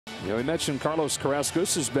You know, we mentioned Carlos Carrasco.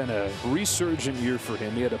 This has been a resurgent year for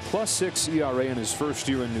him. He had a +6 ERA in his first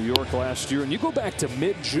year in New York last year. And you go back to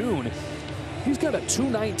mid-June, he's got a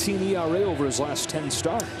 2.19 ERA over his last 10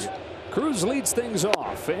 starts. Cruz leads things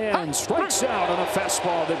off and strikes out on a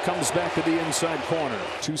fastball that comes back to the inside corner.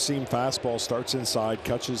 Two-seam fastball, starts inside,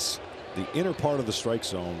 catches the inner part of the strike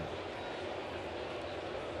zone,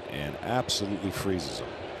 and absolutely freezes him.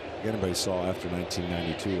 Anybody saw after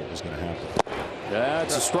 1992 what was going to happen.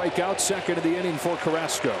 That's a strikeout, second of the inning for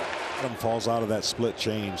Carrasco. Adam falls out of that split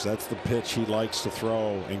change. That's the pitch he likes to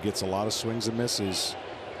throw and gets a lot of swings and misses.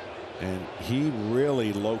 And he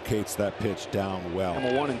really locates that pitch down well. On the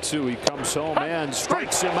 1-2, he comes home and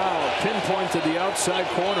strikes him out. Pinpoint to the outside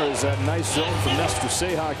corner as that nice zone from Nestor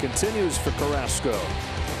Ceja continues for Carrasco.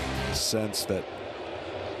 Sense that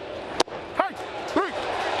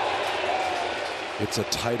it's a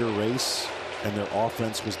tighter race and their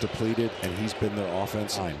offense was depleted, and he's been their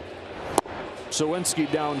offense.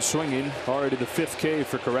 Sawinski down swinging, already the 5th K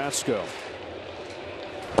for Carrasco.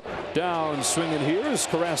 Down swinging here as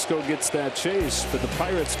Carrasco gets that chase, but the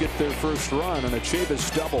Pirates get their first run on a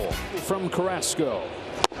Chavis double from Carrasco.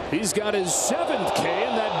 He's got his 7th K,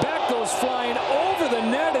 and that bat goes flying over the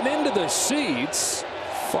net and into the seats.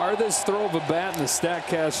 Farthest throw of a bat in the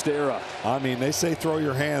StatCast era. I mean, they say throw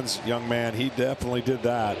your hands, young man. He definitely did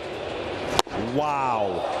that.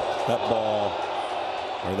 Wow. That ball,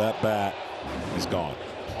 or that bat, is gone.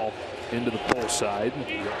 All into the pull side.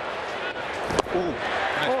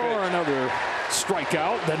 Or another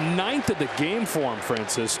strikeout. The 9th of the game for him,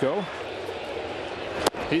 Francisco.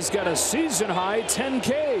 He's got a season high 10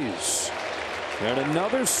 Ks. And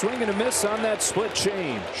another swing and a miss on that split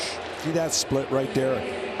change. See that split right there?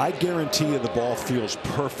 I guarantee you the ball feels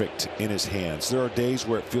perfect in his hands. There are days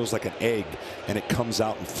where it feels like an egg and it comes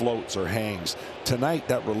out and floats or hangs. Tonight,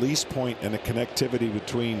 that release point and the connectivity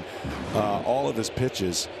between all of his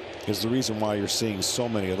pitches is the reason why you're seeing so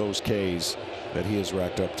many of those Ks that he has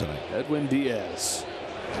racked up tonight. Edwin Diaz.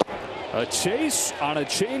 A chase on a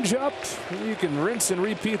changeup. You can rinse and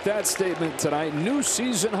repeat that statement tonight. New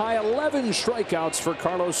season high 11 strikeouts for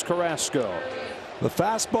Carlos Carrasco. The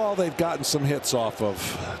fastball they've gotten some hits off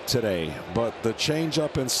of today, but the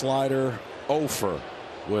changeup and slider over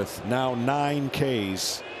with now 9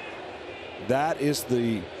 Ks. That is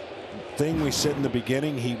the thing we said in the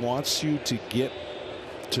beginning. He wants you to get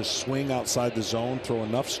to swing outside the zone, throw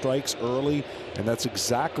enough strikes early, and that's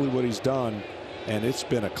exactly what he's done, and it's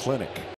been a clinic.